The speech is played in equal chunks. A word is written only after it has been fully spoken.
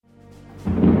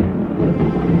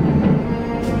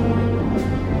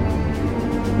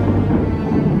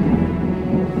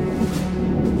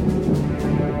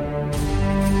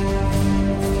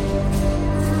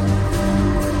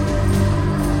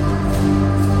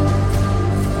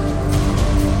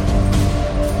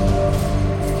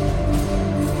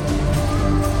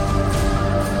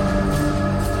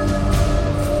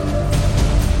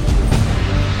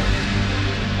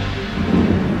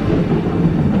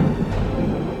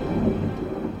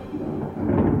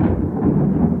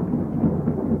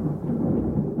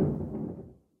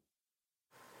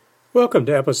Welcome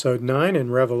to Episode 9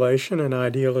 in Revelation, an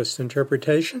Idealist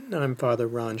Interpretation. I'm Father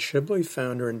Ron Shibley,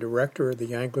 founder and director of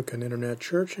the Anglican Internet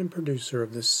Church and producer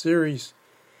of this series.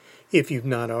 If you've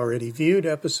not already viewed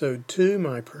Episode 2,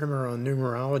 my primer on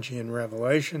numerology in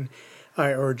Revelation,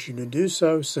 I urge you to do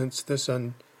so, since this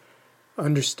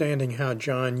understanding how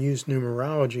John used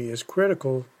numerology is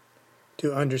critical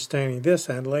to understanding this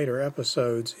and later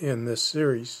episodes in this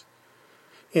series.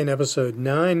 In Episode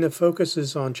 9, the focus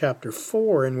is on Chapter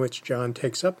 4, in which John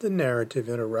takes up the narrative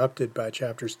interrupted by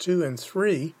Chapters 2 and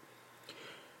 3.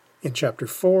 In Chapter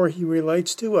 4, he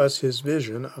relates to us his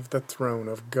vision of the throne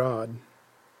of God.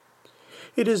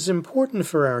 It is important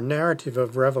for our narrative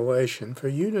of Revelation for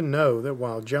you to know that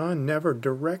while John never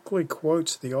directly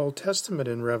quotes the Old Testament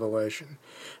in Revelation,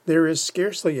 there is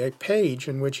scarcely a page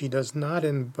in which he does not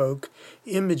invoke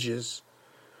images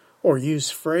or use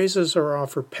phrases or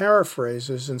offer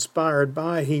paraphrases inspired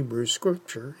by Hebrew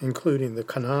Scripture, including the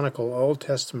canonical Old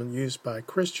Testament used by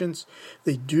Christians,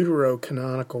 the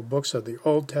deuterocanonical books of the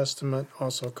Old Testament,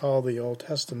 also called the Old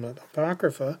Testament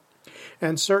Apocrypha,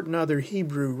 and certain other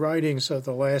Hebrew writings of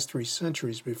the last 3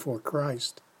 centuries before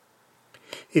Christ.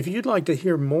 If you'd like to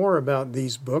hear more about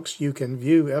these books, you can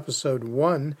view Episode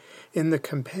 1 in the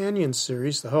companion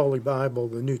series, The Holy Bible,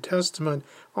 the New Testament,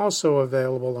 also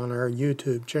available on our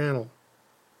YouTube channel.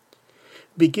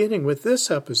 Beginning with this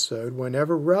episode,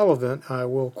 whenever relevant, I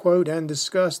will quote and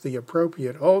discuss the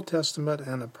appropriate Old Testament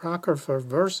and Apocrypha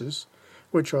verses,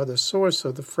 which are the source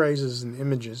of the phrases and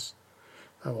images.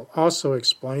 I will also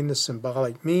explain the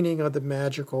symbolic meaning of the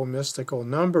magical, mystical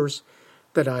numbers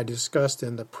that I discussed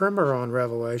in the primer on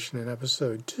Revelation in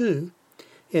Episode 2.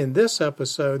 In this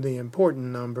episode, the important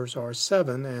numbers are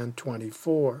 7 and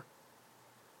 24.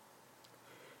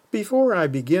 Before I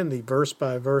begin the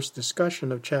verse-by-verse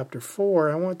discussion of Chapter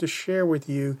 4, I want to share with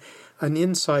you an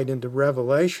insight into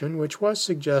Revelation which was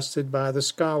suggested by the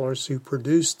scholars who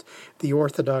produced the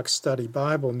Orthodox Study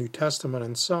Bible, New Testament,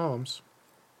 and Psalms.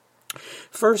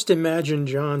 First, imagine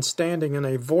John standing in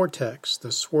a vortex, the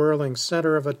swirling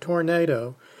center of a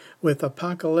tornado, with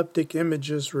apocalyptic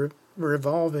images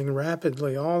revolving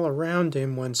rapidly all around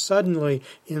him, when suddenly,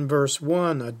 in verse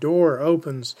 1, a door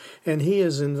opens and he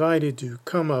is invited to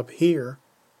come up here.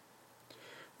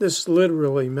 This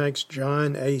literally makes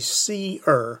John a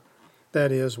seer,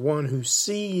 that is, one who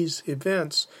sees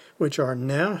events which are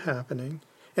now happening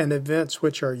and events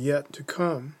which are yet to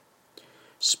come.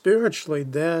 Spiritually,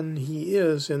 then, he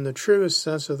is, in the truest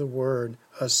sense of the word,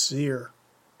 a seer.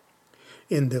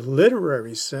 In the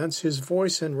literary sense, his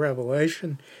voice in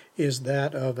Revelation is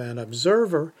that of an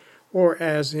observer, or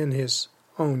as in his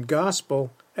own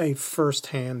gospel, a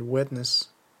first-hand witness.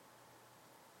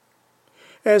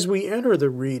 As we enter the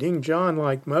reading, John,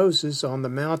 like Moses on the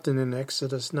mountain in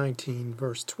Exodus 19,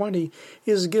 verse 20,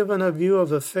 is given a view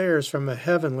of affairs from a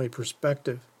heavenly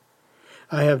perspective.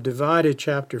 I have divided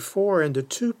Chapter 4 into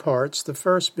 2 parts, the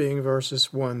first being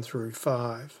verses 1 through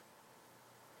 5.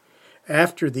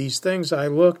 After these things I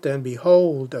looked, and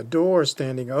behold, a door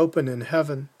standing open in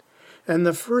heaven. And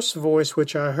the first voice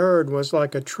which I heard was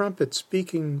like a trumpet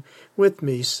speaking with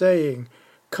me, saying,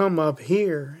 Come up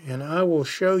here, and I will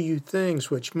show you things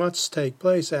which must take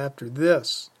place after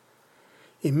this.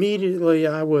 Immediately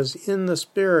I was in the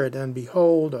Spirit, and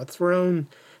behold, a throne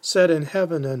set in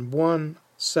heaven, and one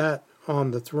sat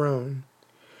on the throne.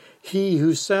 He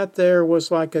who sat there was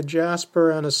like a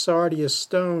jasper and a sardius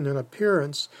stone in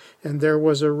appearance, and there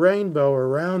was a rainbow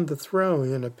around the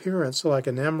throne in appearance like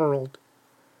an emerald.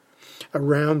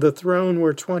 Around the throne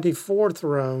were 24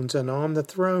 thrones, and on the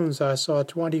thrones I saw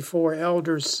 24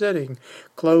 elders sitting,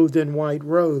 clothed in white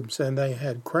robes, and they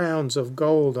had crowns of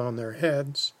gold on their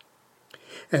heads.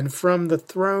 And from the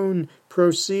throne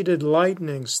proceeded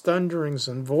lightnings, thunderings,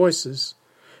 and voices.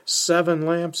 7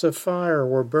 lamps of fire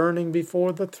were burning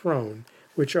before the throne,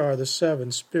 which are the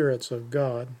 7 spirits of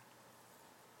God.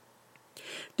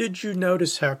 Did you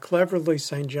notice how cleverly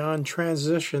St. John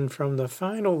transitioned from the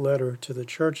final letter to the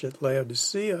church at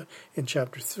Laodicea in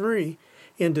Chapter 3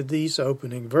 into these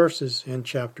opening verses in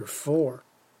Chapter 4?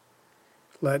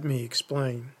 Let me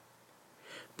explain.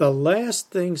 The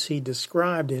last things he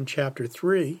described in Chapter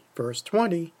 3, verse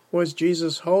 20, was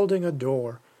Jesus holding a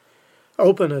door,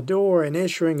 open a door and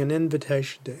issuing an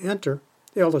invitation to enter,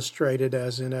 illustrated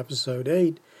as in Episode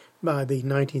 8 by the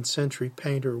 19th century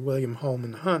painter William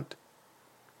Holman Hunt.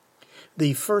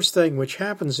 The first thing which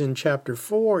happens in Chapter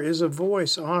 4 is a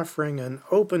voice offering an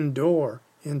open door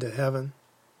into heaven.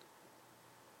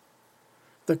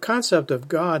 The concept of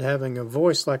God having a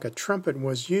voice like a trumpet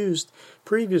was used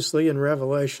previously in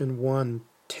Revelation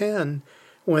 1:10,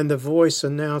 when the voice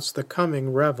announced the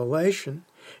coming revelation,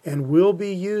 and will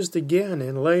be used again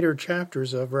in later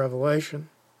chapters of Revelation.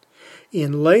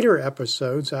 In later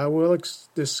episodes, I will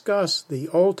discuss the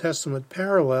Old Testament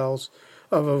parallels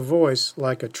of a voice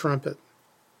like a trumpet.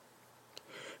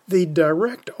 The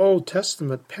direct Old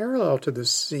Testament parallel to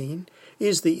this scene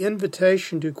is the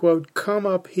invitation to, quote, "come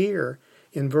up here,"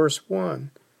 in verse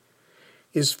 1,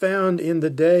 is found in the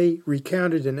day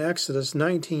recounted in Exodus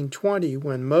 19:20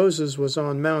 when Moses was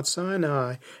on Mount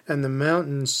Sinai and the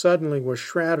mountain suddenly was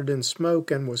shrouded in smoke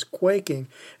and was quaking,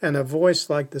 and a voice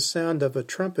like the sound of a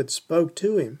trumpet spoke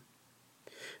to him.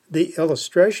 The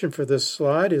illustration for this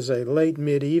slide is a late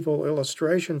medieval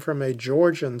illustration from a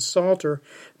Georgian Psalter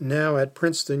now at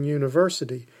Princeton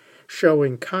University,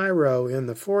 showing Cairo in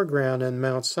the foreground and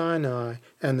Mount Sinai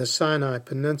and the Sinai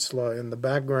Peninsula in the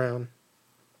background.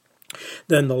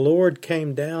 Then the Lord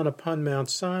came down upon Mount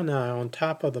Sinai on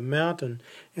top of the mountain,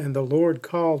 and the Lord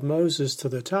called Moses to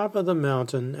the top of the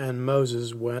mountain, and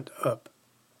Moses went up.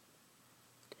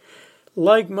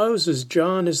 Like Moses,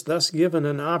 John is thus given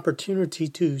an opportunity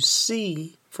to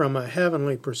see from a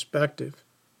heavenly perspective.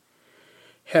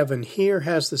 Heaven here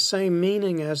has the same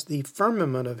meaning as the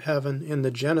firmament of heaven in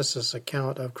the Genesis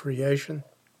account of creation.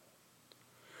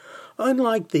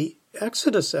 Unlike the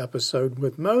Exodus episode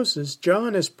with Moses,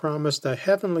 John is promised a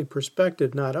heavenly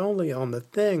perspective not only on the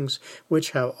things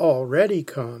which have already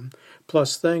come,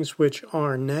 plus things which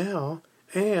are now,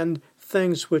 and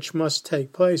things which must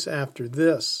take place after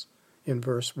this, in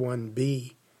verse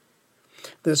 1b.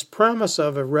 This promise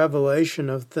of a revelation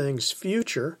of things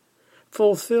future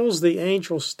fulfills the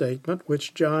angel statement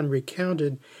which John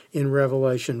recounted in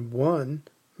Revelation 1,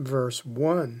 verse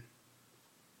 1.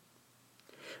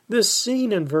 This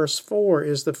scene in verse 4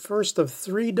 is the first of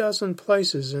 36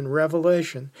 places in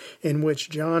Revelation in which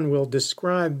John will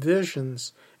describe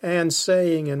visions and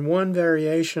saying in one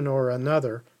variation or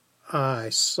another, "I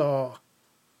saw."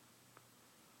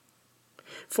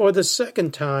 For the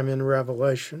second time in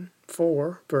Revelation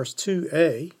 4, verse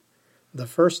 2a, the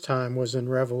first time was in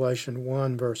Revelation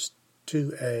 1, verse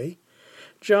 2a,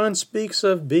 John speaks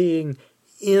of being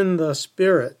in the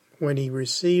Spirit when he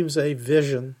receives a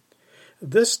vision,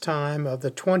 this time of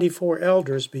the 24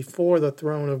 elders before the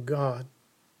throne of God.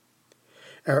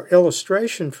 Our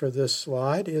illustration for this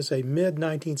slide is a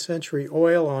mid-19th century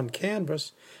oil on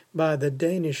canvas by the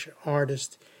Danish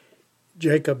artist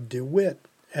Jacob de Witt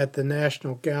at the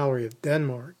National Gallery of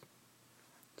Denmark.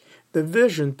 The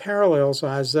vision parallels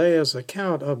Isaiah's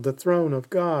account of the throne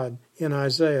of God in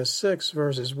Isaiah 6,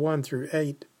 verses 1 through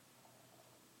 8.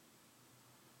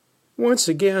 Once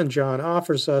again, John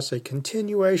offers us a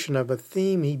continuation of a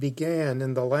theme he began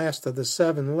in the last of the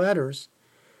 7 letters,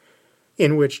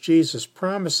 in which Jesus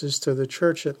promises to the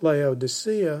church at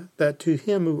Laodicea that to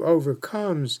him who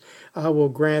overcomes I will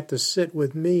grant to sit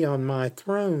with me on my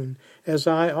throne, as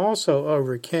I also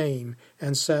overcame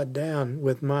and sat down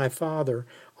with my Father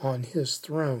on his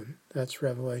throne. That's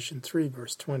Revelation 3,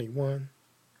 verse 21.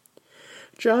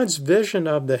 John's vision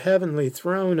of the heavenly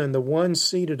throne and the one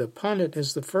seated upon it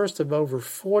is the first of over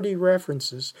 40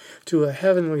 references to a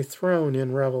heavenly throne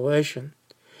in Revelation.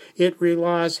 It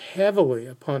relies heavily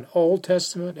upon Old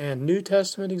Testament and New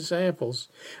Testament examples,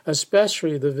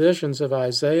 especially the visions of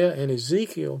Isaiah and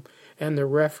Ezekiel and the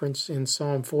reference in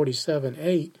Psalm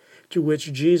 47:8 to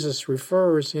which Jesus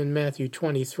refers in Matthew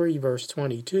 23, verse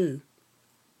 22.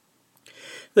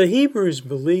 The Hebrews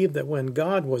believed that when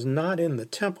God was not in the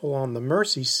temple on the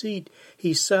mercy seat,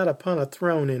 he sat upon a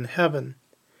throne in heaven.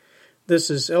 This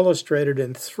is illustrated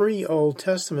in 3 Old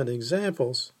Testament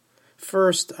examples.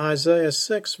 First, Isaiah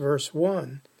 6, verse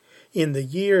 1. In the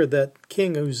year that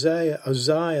King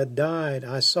Uzziah died,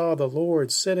 I saw the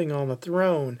Lord sitting on a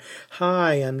throne,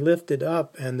 high and lifted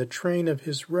up, and the train of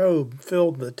his robe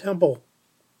filled the temple.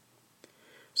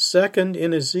 Second,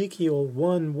 in Ezekiel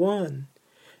 1:1.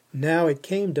 Now it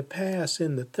came to pass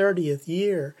in the 30th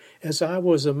year, as I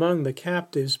was among the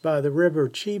captives by the river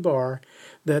Chebar,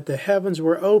 that the heavens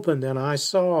were opened, and I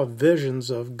saw visions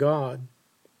of God.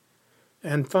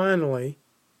 And finally,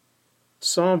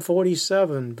 Psalm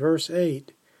 47, verse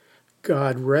 8,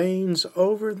 God reigns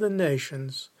over the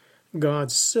nations.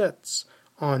 God sits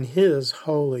on his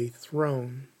holy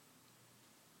throne.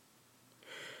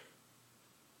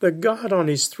 The God on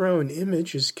his throne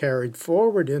image is carried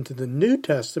forward into the New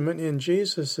Testament in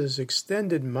Jesus'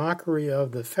 extended mockery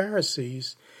of the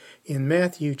Pharisees in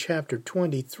Matthew chapter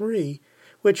 23,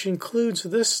 which includes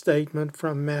this statement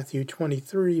from Matthew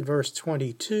 23, verse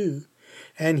 22,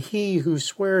 and he who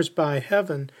swears by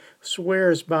heaven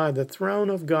swears by the throne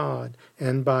of God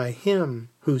and by him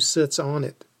who sits on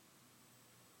it.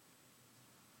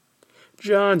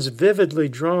 John's vividly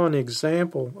drawn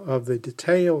example of the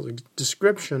detailed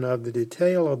description of the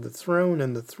detail of the throne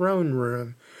and the throne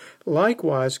room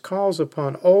likewise calls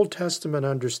upon Old Testament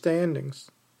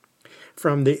understandings.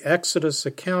 From the Exodus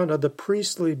account of the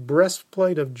priestly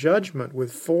breastplate of judgment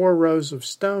with 4 rows of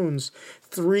stones,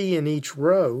 3 in each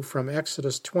row, from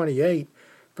Exodus 28,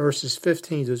 verses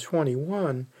 15 to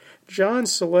 21, John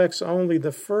selects only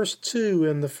the first 2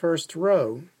 in the first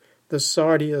row, the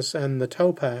sardius and the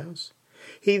topaz.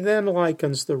 He then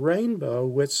likens the rainbow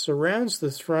which surrounds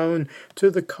the throne to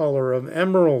the color of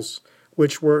emeralds,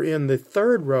 which were in the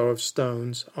 3rd row of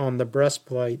stones on the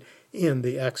breastplate in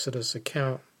the Exodus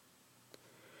account.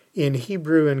 In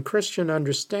Hebrew and Christian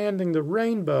understanding, the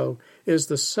rainbow is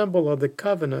the symbol of the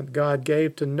covenant God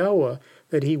gave to Noah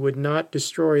that he would not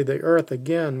destroy the earth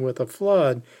again with a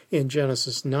flood in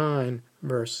Genesis 9,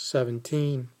 verse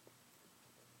 17.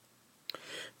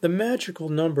 The magical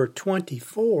number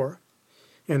 24,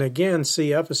 and again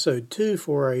see episode 2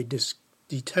 for a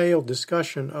detailed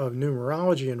discussion of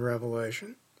numerology in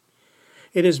Revelation.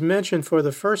 It is mentioned for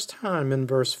the first time in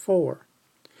verse 4.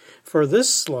 For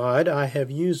this slide, I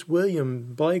have used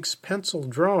William Blake's pencil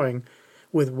drawing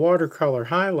with watercolor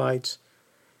highlights,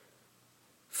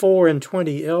 24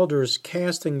 elders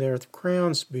casting their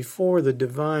crowns before the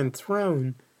divine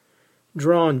throne,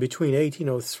 drawn between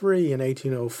 1803 and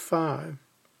 1805,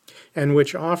 and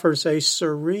which offers a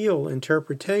surreal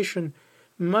interpretation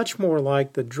much more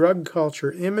like the drug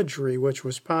culture imagery which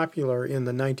was popular in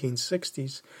the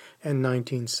 1960s and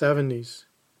 1970s.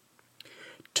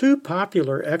 2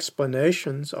 popular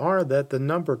explanations are that the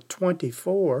number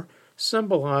 24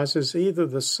 symbolizes either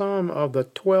the sum of the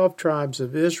 12 tribes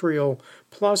of Israel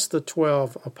plus the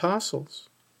 12 apostles,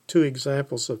 2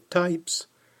 examples of types,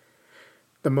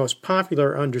 the most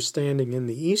popular understanding in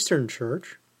the Eastern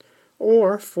Church,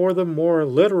 or, for the more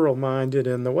literal-minded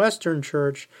in the Western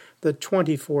Church, the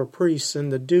 24 priests in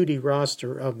the duty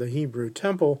roster of the Hebrew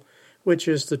Temple, which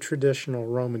is the traditional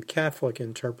Roman Catholic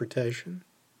interpretation.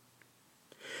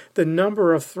 The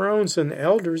number of thrones and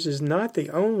elders is not the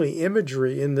only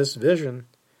imagery in this vision.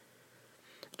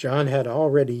 John had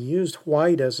already used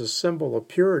white as a symbol of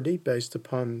purity based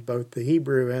upon both the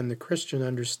Hebrew and the Christian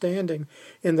understanding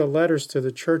in the letters to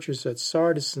the churches at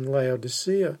Sardis and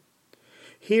Laodicea.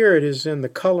 Here it is in the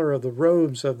color of the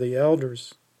robes of the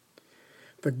elders.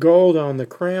 The gold on the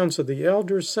crowns of the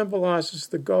elders symbolizes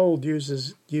the gold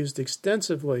used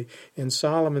extensively in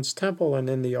Solomon's temple and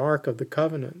in the Ark of the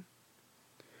Covenant.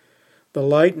 The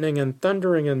lightning and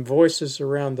thundering and voices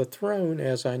around the throne,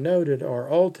 as I noted, are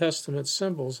Old Testament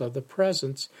symbols of the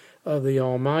presence of the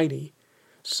Almighty,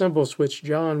 symbols which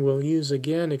John will use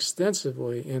again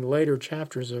extensively in later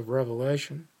chapters of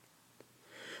Revelation.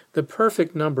 The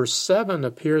perfect number 7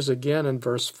 appears again in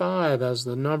verse 5 as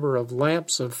the number of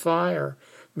lamps of fire,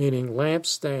 meaning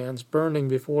lampstands burning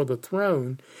before the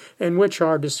throne, and which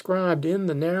are described in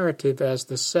the narrative as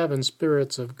the 7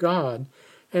 spirits of God,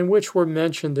 and which were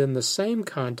mentioned in the same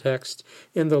context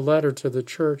in the letter to the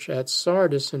church at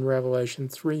Sardis in Revelation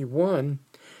 3:1,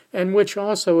 and which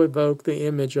also evoke the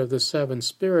image of the 7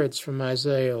 spirits from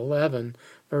Isaiah 11,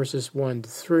 verses 1 to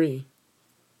 3.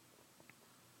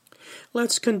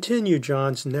 Let's continue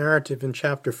John's narrative in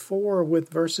chapter 4 with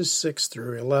verses 6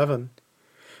 through 11.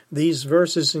 These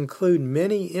verses include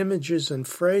many images and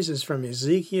phrases from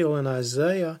Ezekiel and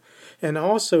Isaiah, and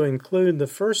also include the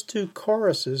first 2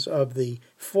 choruses of the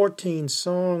 14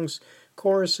 songs.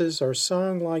 Choruses are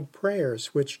song-like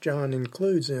prayers, which John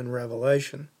includes in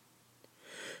Revelation.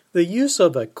 The use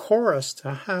of a chorus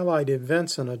to highlight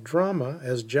events in a drama,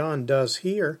 as John does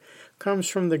here, comes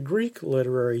from the Greek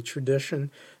literary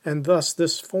tradition, and thus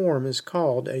this form is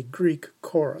called a Greek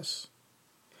chorus.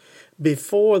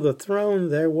 Before the throne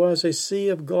there was a sea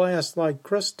of glass like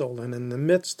crystal, and in the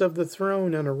midst of the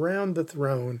throne and around the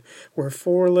throne were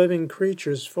 4 living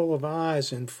creatures full of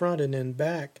eyes in front and in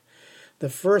back. The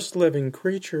first living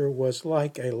creature was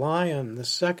like a lion, the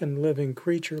second living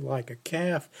creature like a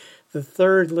calf, the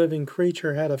third living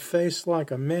creature had a face like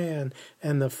a man,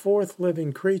 and the fourth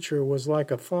living creature was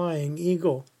like a flying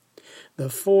eagle. The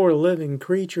 4 living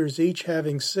creatures, each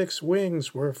having 6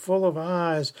 wings, were full of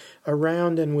eyes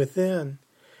around and within,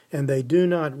 and they do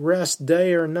not rest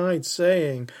day or night,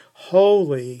 saying,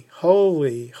 Holy,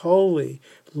 holy, holy,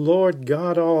 Lord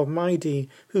God Almighty,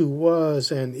 who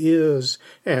was and is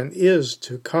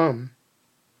to come.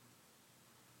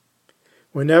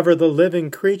 Whenever the living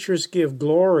creatures give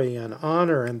glory and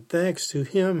honor and thanks to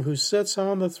him who sits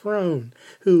on the throne,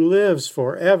 who lives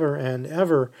forever and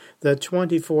ever, the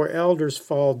 24 elders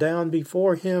fall down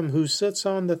before him who sits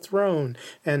on the throne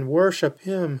and worship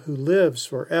him who lives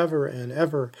forever and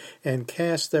ever, and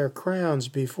cast their crowns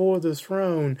before the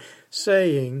throne,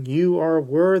 saying, You are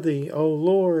worthy, O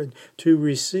Lord, to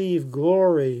receive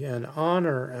glory and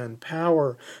honor and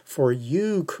power, for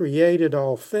you created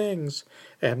all things,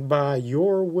 and by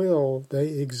your will they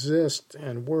exist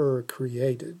and were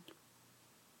created.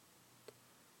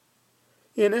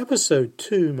 In Episode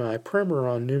 2, my primer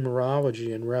on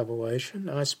numerology and Revelation,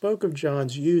 I spoke of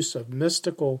John's use of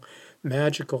mystical,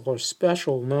 magical, or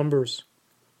special numbers.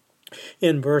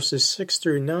 In verses 6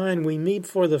 through 9, we meet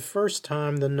for the first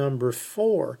time the number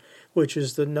 4, which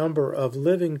is the number of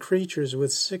living creatures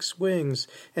with 6 wings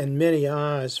and many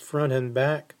eyes, front and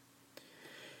back.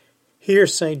 Here,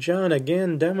 St. John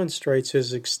again demonstrates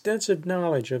his extensive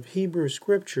knowledge of Hebrew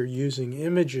Scripture using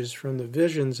images from the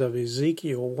visions of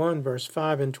Ezekiel 1, verse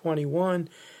 5 and 21,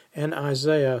 and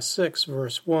Isaiah 6,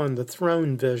 verse 1, the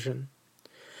throne vision.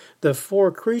 The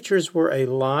 4 creatures were a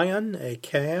lion, a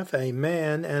calf, a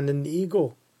man, and an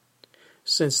eagle.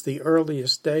 Since the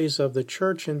earliest days of the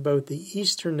Church in both the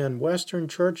Eastern and Western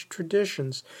Church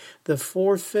traditions, the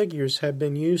 4 figures have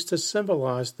been used to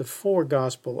symbolize the 4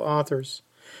 Gospel authors.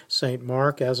 St.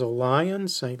 Mark as a lion,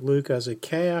 St. Luke as a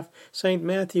calf, St.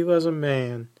 Matthew as a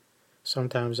man,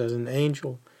 sometimes as an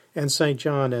angel, and St.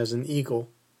 John as an eagle.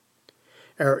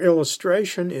 Our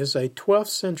illustration is a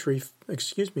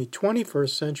 21st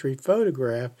century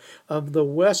photograph of the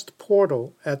west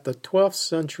portal at the 12th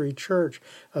century church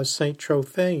of St.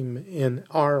 Trophime in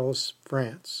Arles,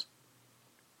 France.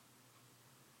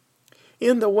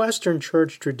 In the Western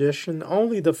Church tradition,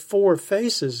 only the 4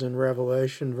 faces in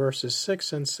Revelation verses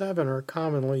 6 and 7 are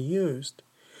commonly used.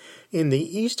 In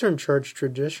the Eastern Church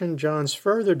tradition, John's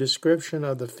further description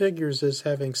of the figures as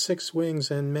having 6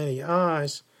 wings and many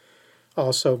eyes,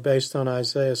 also based on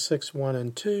Isaiah 6, 1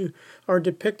 and 2, are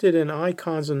depicted in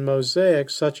icons and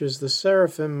mosaics such as the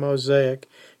Seraphim mosaic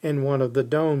in one of the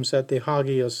domes at the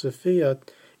Hagia Sophia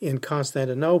in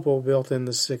Constantinople built in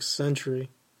the 6th century.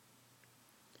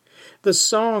 The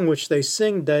song which they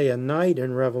sing day and night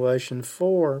in Revelation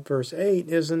 4, verse 8,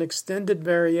 is an extended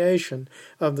variation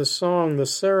of the song the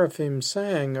seraphim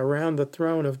sang around the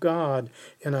throne of God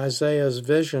in Isaiah's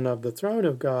vision of the throne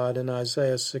of God in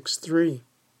Isaiah 6:3.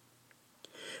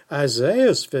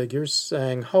 Isaiah's figures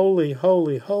sang, Holy,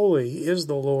 holy, holy is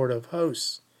the Lord of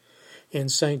hosts. In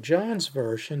St. John's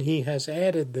version, he has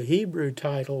added the Hebrew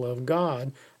title of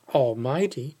God,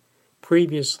 Almighty,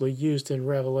 previously used in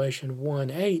Revelation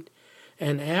 1:8,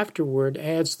 and afterward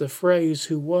adds the phrase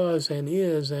who was and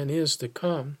is to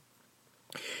come.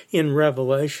 In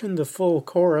Revelation, the full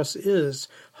chorus is,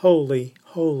 Holy,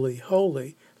 holy,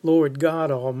 holy, Lord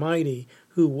God Almighty,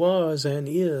 who was and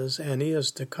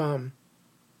is to come.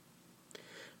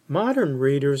 Modern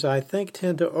readers, I think,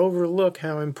 tend to overlook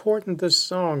how important this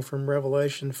song from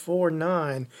Revelation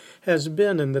 4:9 has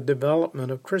been in the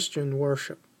development of Christian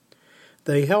worship.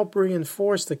 They help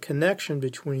reinforce the connection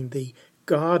between the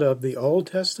God of the Old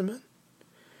Testament,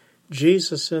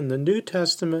 Jesus in the New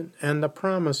Testament, and the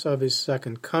promise of his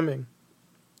second coming.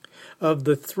 Of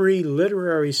the 3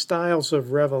 literary styles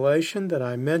of revelation that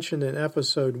I mentioned in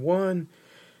Episode 1,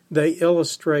 they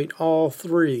illustrate all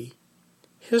 3.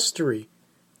 History,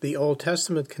 the Old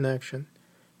Testament connection,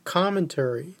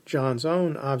 commentary, John's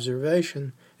own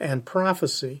observation, and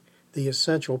prophecy, the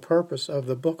essential purpose of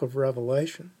the book of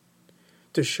Revelation,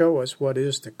 to show us what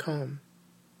is to come.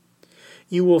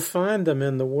 You will find them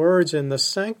in the words in the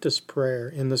Sanctus prayer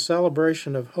in the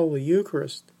celebration of Holy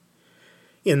Eucharist,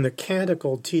 in the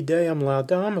canticle Te Deum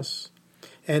Laudamus,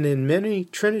 and in many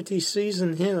Trinity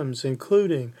season hymns,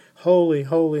 including Holy,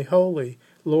 Holy, Holy,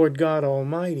 Lord God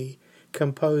Almighty,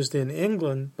 composed in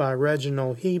England by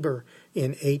Reginald Heber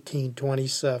in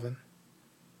 1827.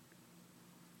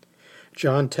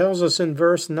 John tells us in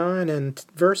verses 9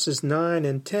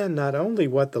 and 10 not only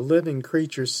what the living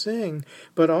creatures sing,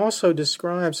 but also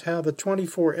describes how the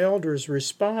 24 elders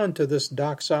respond to this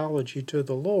doxology to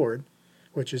the Lord,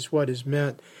 which is what is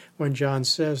meant when John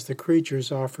says the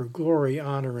creatures offer glory,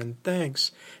 honor, and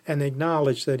thanks, and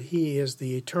acknowledge that he is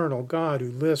the eternal God who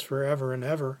lives forever and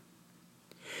ever.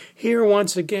 Here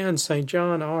once again St.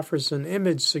 John offers an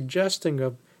image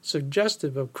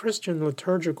suggestive of Christian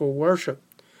liturgical worship.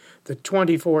 The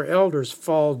 24 elders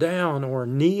fall down or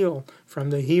kneel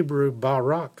from the Hebrew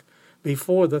barak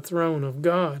before the throne of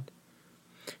God.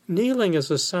 Kneeling is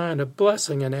a sign of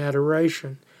blessing and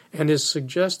adoration and is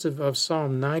suggestive of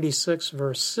Psalm 96,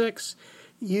 verse 6,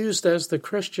 used as the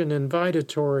Christian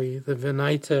invitatory, the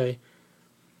Venite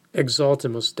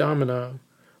Exaltamus Domino,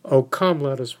 O come,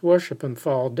 let us worship and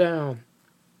fall down,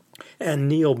 and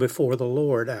kneel before the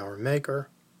Lord our Maker.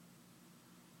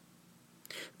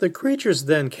 The creatures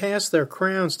then cast their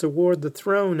crowns toward the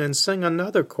throne and sing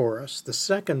another chorus, the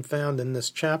second found in this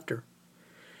chapter.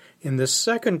 In this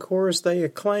second chorus they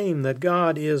acclaim that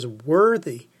God is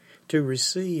worthy to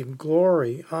receive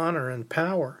glory, honor, and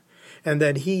power, and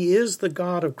that He is the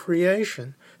God of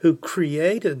creation who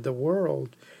created the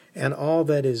world and all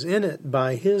that is in it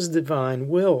by His divine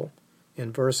will.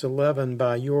 In verse 11,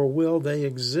 by your will they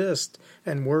exist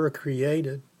and were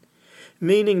created,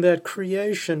 meaning that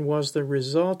creation was the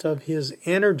result of His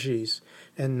energies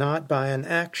and not by an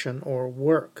action or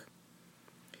work.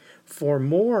 For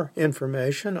more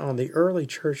information on the early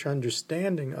church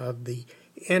understanding of the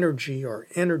energy or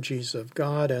energies of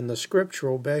God and the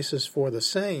scriptural basis for the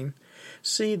same,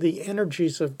 see the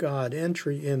Energies of God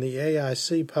entry in the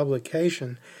AIC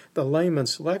publication, The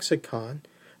Layman's Lexicon,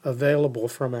 available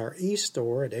from our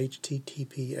e-store at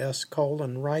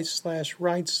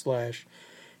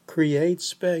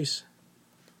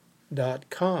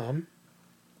https://createspace.com,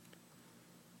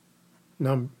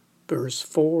 numbers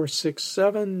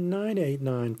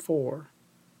 4679894,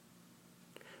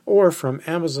 or from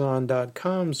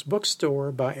Amazon.com's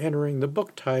bookstore by entering the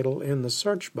book title in the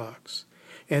search box,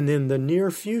 and in the near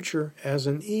future as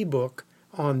an e-book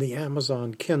on the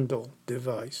Amazon Kindle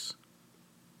device.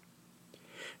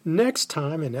 Next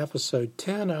time, in Episode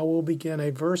 10, I will begin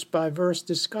a verse-by-verse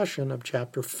discussion of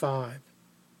Chapter 5.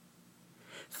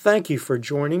 Thank you for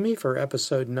joining me for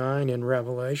Episode 9 in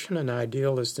Revelation, an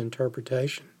Idealist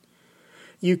Interpretation.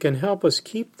 You can help us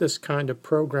keep this kind of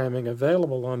programming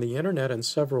available on the Internet in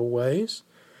several ways.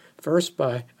 First,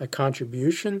 by a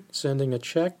contribution, sending a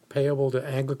check payable to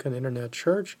Anglican Internet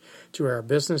Church to our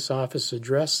business office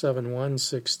address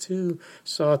 7162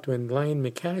 Southwind Lane,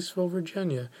 Mechanicsville,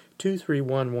 Virginia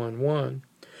 23111.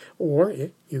 Or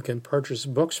you can purchase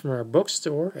books from our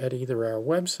bookstore at either our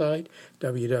website,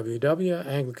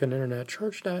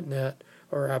 www.anglicaninternetchurch.net,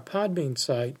 or our Podbean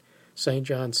site,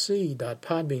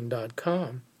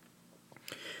 stjohnc.podbean.com.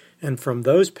 And from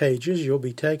those pages, you'll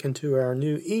be taken to our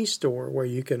new e-store where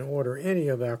you can order any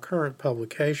of our current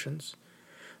publications.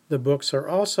 The books are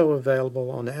also available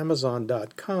on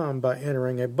Amazon.com by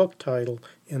entering a book title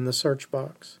in the search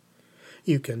box.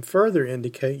 You can further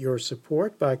indicate your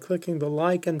support by clicking the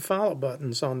like and follow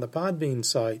buttons on the Podbean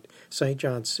site,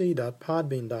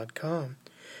 stjohnc.podbean.com,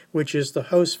 which is the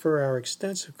host for our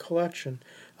extensive collection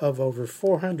of over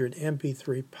 400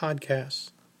 MP3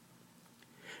 podcasts.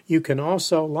 You can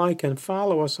also like and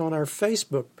follow us on our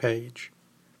Facebook page.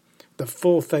 The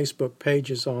full Facebook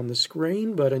page is on the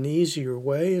screen, but an easier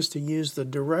way is to use the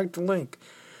direct link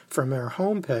from our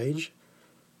homepage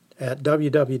at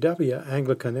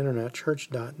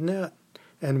www.anglicaninternetchurch.net,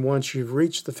 and once you've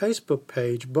reached the Facebook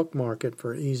page, bookmark it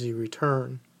for easy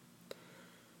return.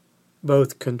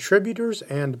 Both contributors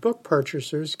and book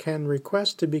purchasers can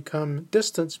request to become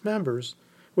Distance members,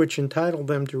 which entitle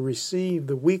them to receive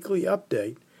the weekly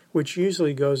update, which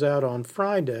usually goes out on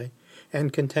Friday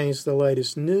and contains the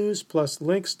latest news plus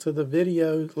links to the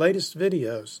latest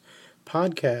videos,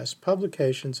 podcasts,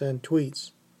 publications, and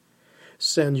tweets.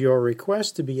 Send your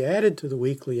request to be added to the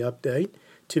weekly update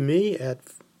to me at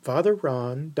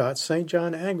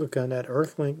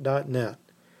fatherron.stjohnanglican@earthlink.net,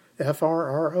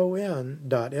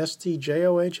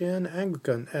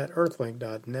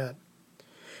 frron.stjohnanglican@earthlink.net.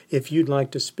 If you'd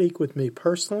like to speak with me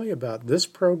personally about this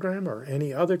program or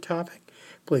any other topic,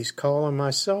 please call on my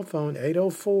cell phone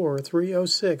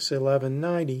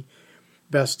 804-306-1190.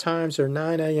 Best times are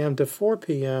 9 a.m. to 4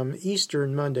 p.m.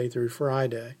 Eastern, Monday through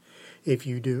Friday. If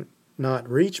you do not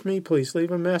reach me, please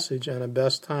leave a message and a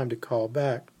best time to call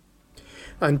back.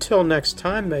 Until next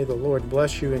time, may the Lord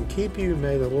bless you and keep you.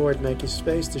 May the Lord make His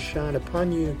face to shine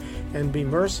upon you and be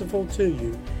merciful to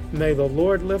you. May the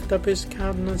Lord lift up His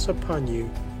countenance upon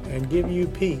you and give you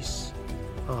peace.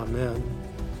 Amen.